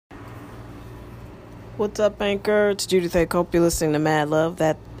What's up, Anchor? It's Judith. I hope you're listening to Mad Love.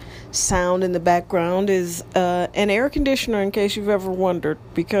 That sound in the background is an air conditioner, in case you've ever wondered,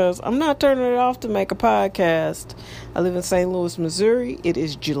 because I'm not turning it off to make a podcast. I live in St. Louis, Missouri. It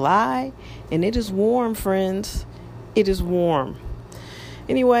is July, and it is warm, friends. It is warm.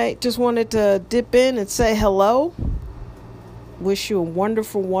 Anyway, just wanted to dip in and say hello. Wish you a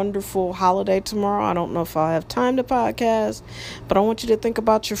wonderful, wonderful holiday tomorrow. I don't know if I'll have time to podcast, but I want you to think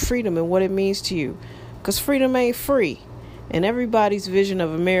about your freedom and what it means to you. Because freedom ain't free. And everybody's vision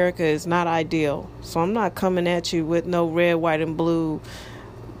of America is not ideal. So I'm not coming at you with no red, white, and blue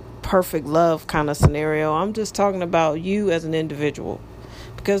perfect love kind of scenario. I'm just talking about you as an individual.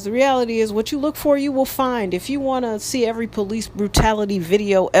 Because the reality is, what you look for, you will find. If you want to see every police brutality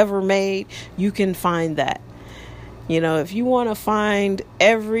video ever made, you can find that. You know, if you want to find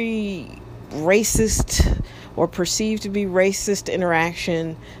every racist or perceived to be racist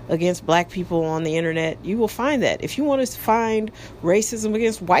interaction against black people on the internet, you will find that. If you want to find racism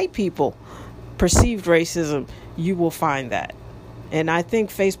against white people, perceived racism, you will find that. And I think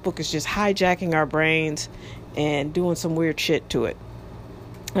Facebook is just hijacking our brains and doing some weird shit to it.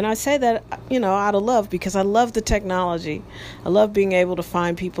 And I say that, out of love, because I love the technology. I love being able to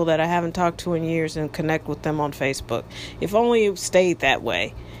find people that I haven't talked to in years and connect with them on Facebook. If only it stayed that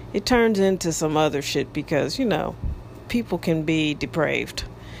way. It turns into some other shit because, people can be depraved.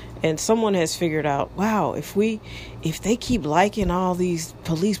 And someone has figured out, wow, if they keep liking all these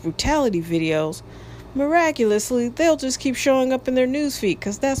police brutality videos, miraculously, they'll just keep showing up in their newsfeed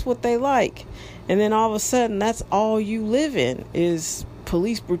because that's what they like. And then all of a sudden, that's all you live in is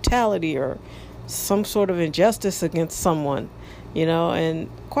police brutality or some sort of injustice against someone, and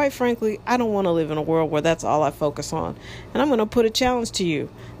quite frankly, I don't want to live in a world where that's all I focus on. And I'm going to put a challenge to you.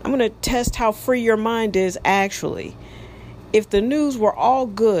 I'm going to test how free your mind is actually. If the news were all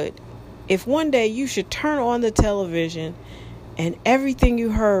good, if one day you should turn on the television and everything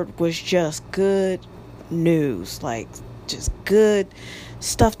you heard was just good news, like just good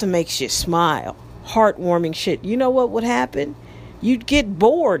stuff to make you smile, heartwarming shit, you know what would happen? You'd get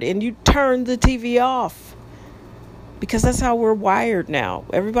bored and you'd turn the TV off, because that's how we're wired now.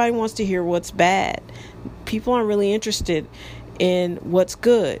 Everybody wants to hear what's bad. People aren't really interested in what's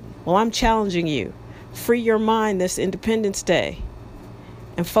good. Well, I'm challenging you. Free your mind this Independence Day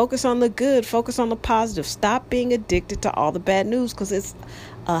and focus on the good. Focus on the positive. Stop being addicted to all the bad news, because it's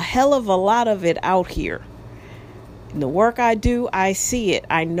a hell of a lot of it out here. In the work I do, I see it.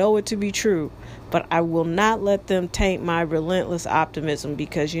 I know it to be true. But I will not let them taint my relentless optimism,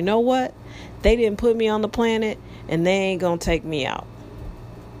 because you know what? They didn't put me on the planet, and they ain't going to take me out.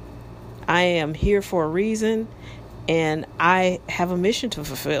 I am here for a reason, and I have a mission to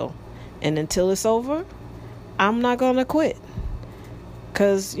fulfill. And until it's over, I'm not going to quit.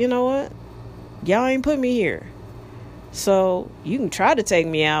 Because you know what? Y'all ain't put me here. So you can try to take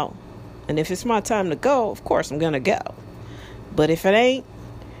me out. And if it's my time to go, of course I'm going to go. But if it ain't,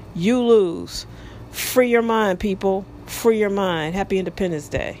 you lose. Free your mind, people. Free your mind. Happy Independence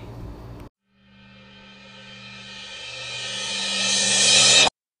Day.